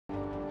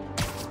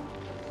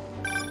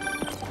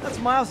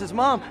That's Miles'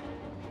 mom.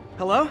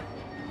 Hello?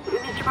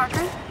 Mr.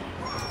 Parker?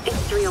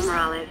 It's Rio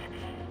Morales.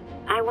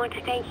 I want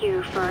to thank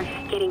you for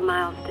getting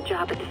Miles the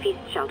job at the feast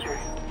shelter.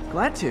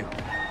 Glad to.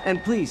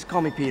 And please,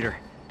 call me Peter.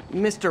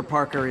 Mr.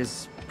 Parker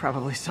is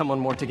probably someone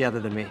more together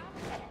than me.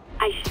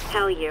 I should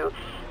tell you,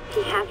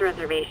 he has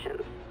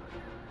reservations.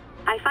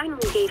 I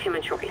finally gave him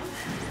a choice.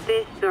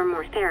 This or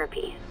more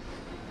therapy.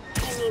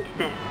 He needs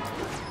this.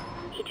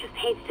 He just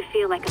hates to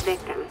feel like a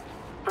victim,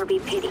 or be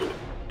pitied.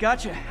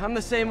 Gotcha. I'm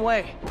the same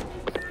way.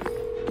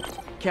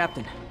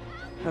 Captain,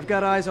 I've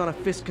got eyes on a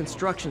Fisk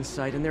construction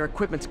site and their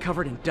equipment's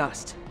covered in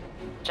dust.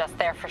 Just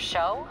there for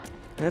show?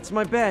 That's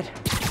my bet.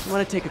 I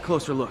want to take a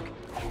closer look.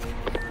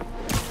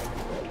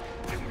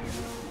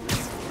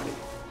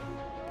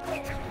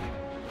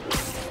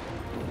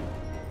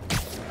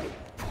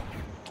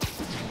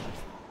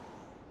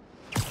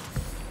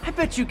 I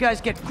bet you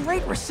guys get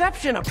great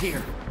reception up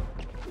here.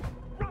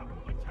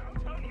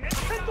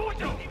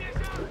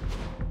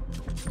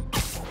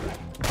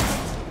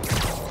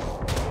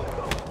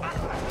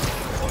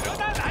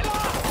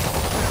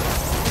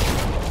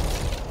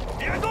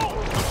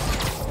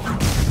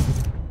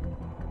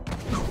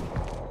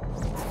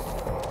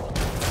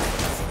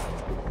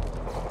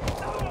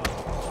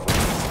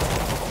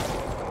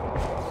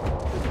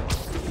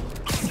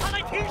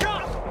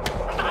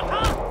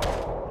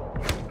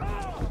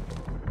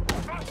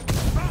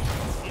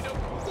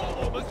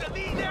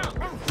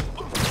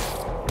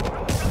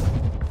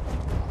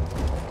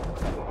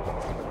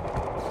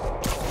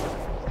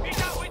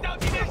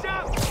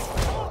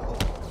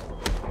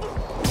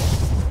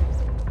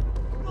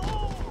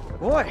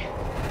 Boy,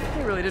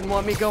 they really didn't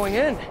want me going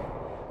in.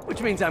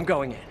 Which means I'm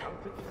going in.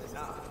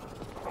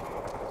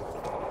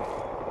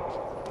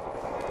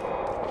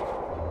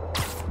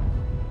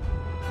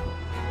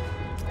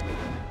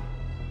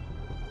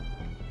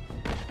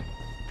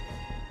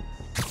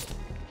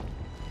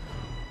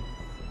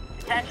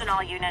 Attention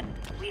all units.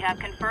 We have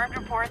confirmed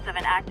reports of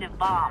an active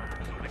bomb.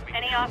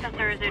 Any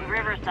officers in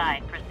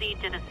Riverside,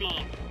 proceed to the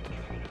scene.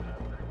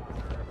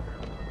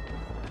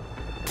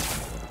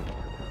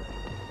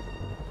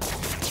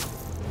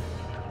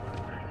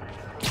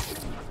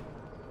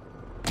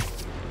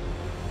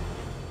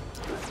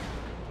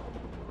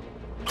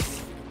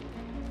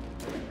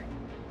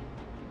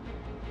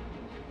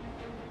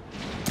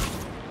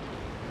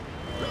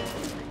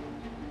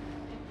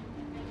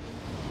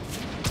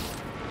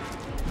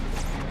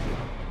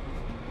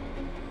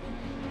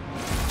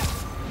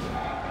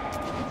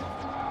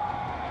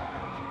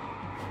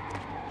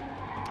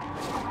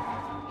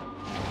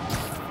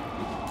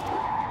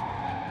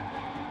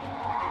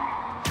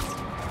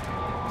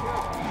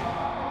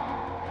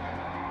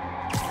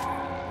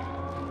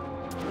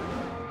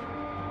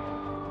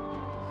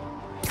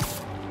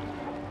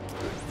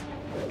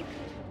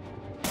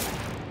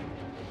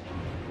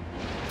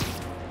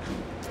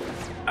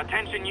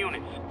 Attention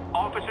units.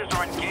 Officers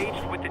are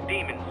engaged with the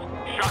demons.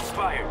 Shots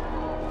fired.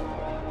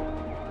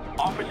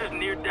 Officers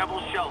near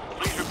Devil's Shelf,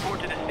 please report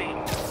to the scene.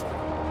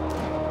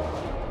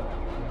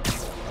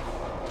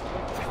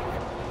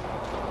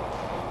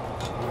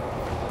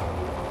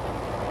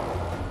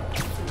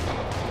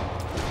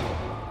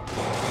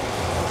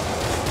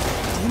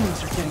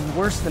 Demons are getting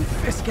worse than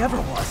Fisk ever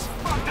was.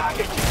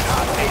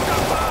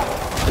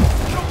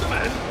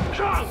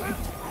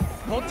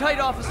 Hold tight,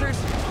 officers.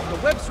 The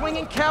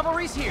web-swinging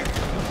cavalry's here.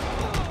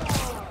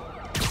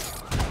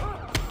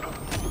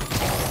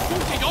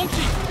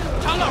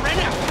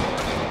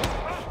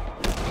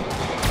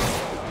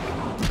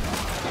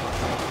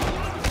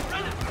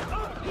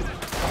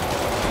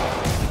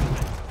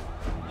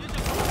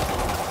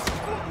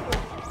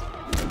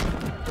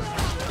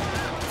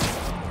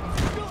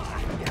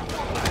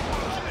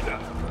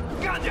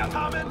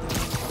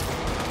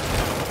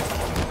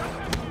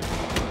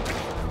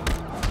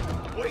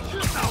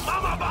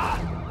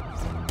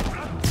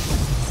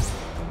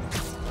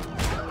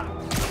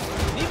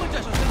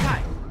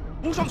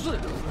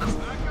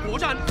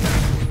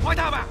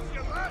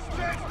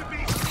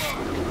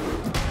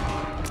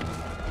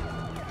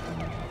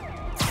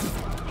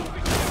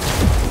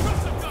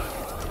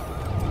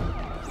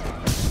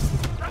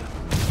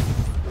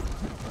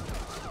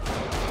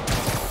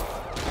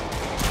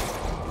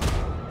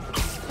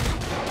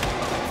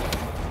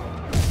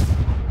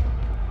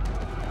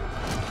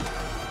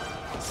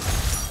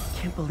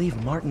 Can't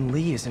believe Martin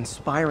Lee is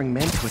inspiring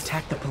men to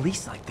attack the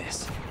police like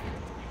this.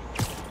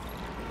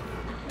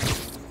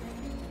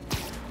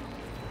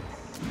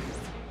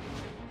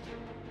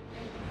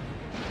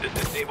 This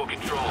is Stable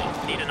Control.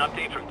 Need an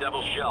update from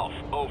Devil's Shelf.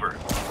 Over.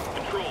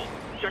 Control.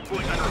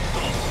 Checkpoint under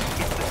assault.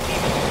 It's the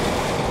demons.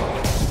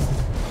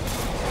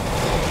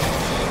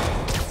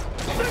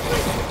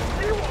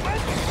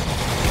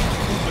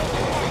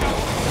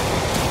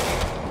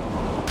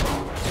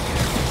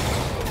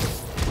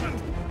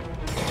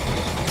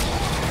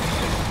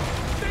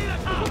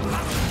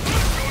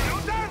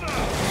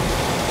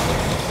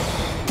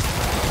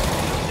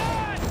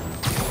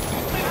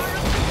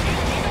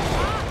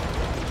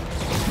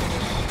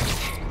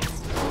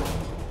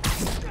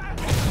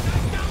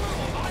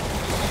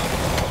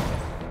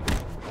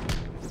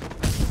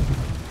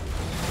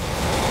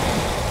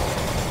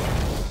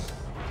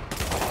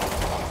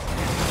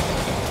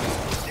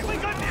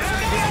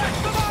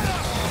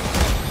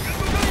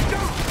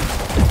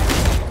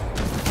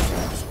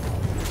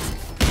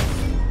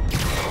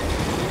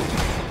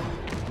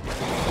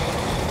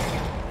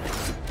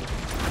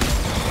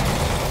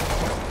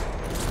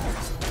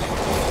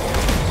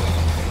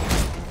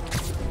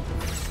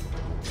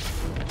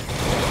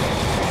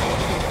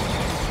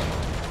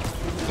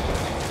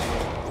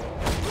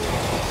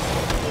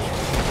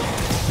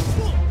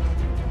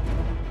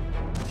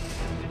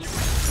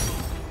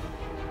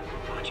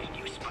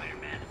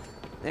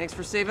 Thanks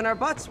for saving our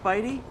butts,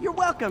 Spidey. You're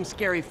welcome,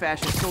 scary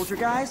fascist soldier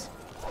guys.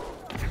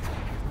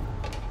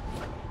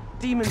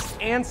 Demons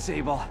and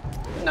Sable.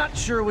 Not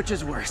sure which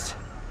is worse.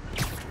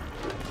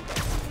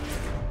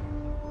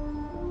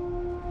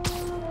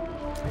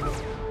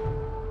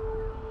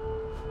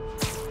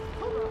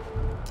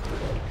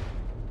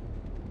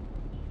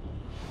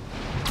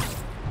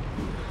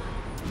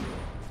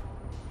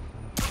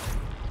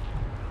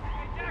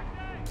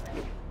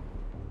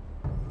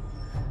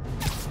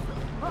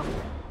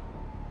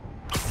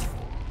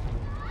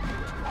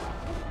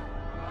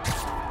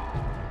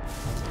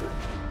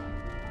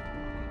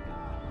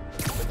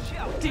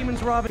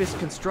 Demons robbed this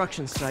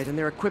construction site and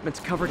their equipment's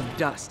covered in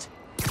dust.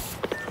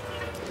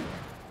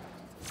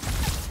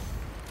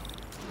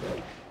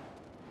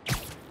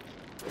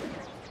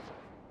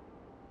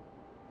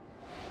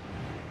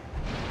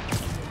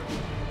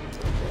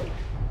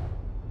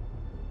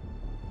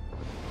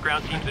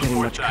 Ground teams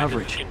Getting much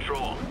coverage.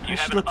 Control. I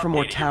should look for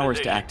more towers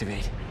to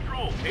activate.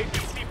 Control,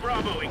 APC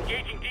Bravo,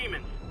 engaging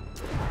demons.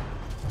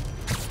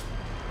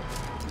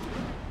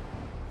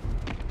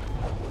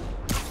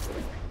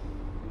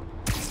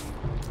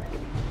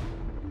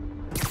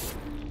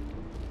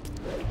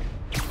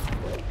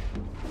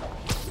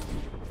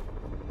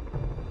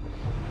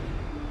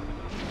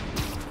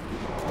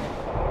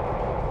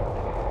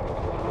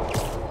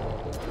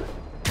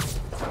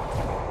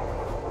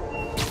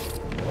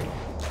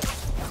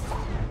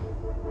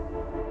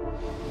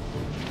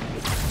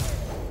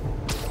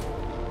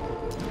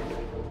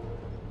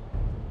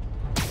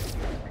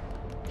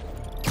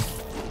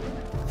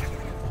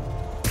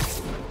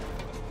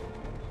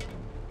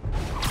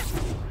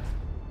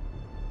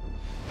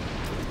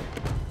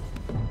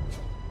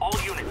 All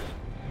units.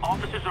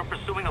 Officers are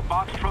pursuing a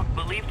box truck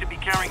believed to be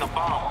carrying a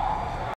bomb.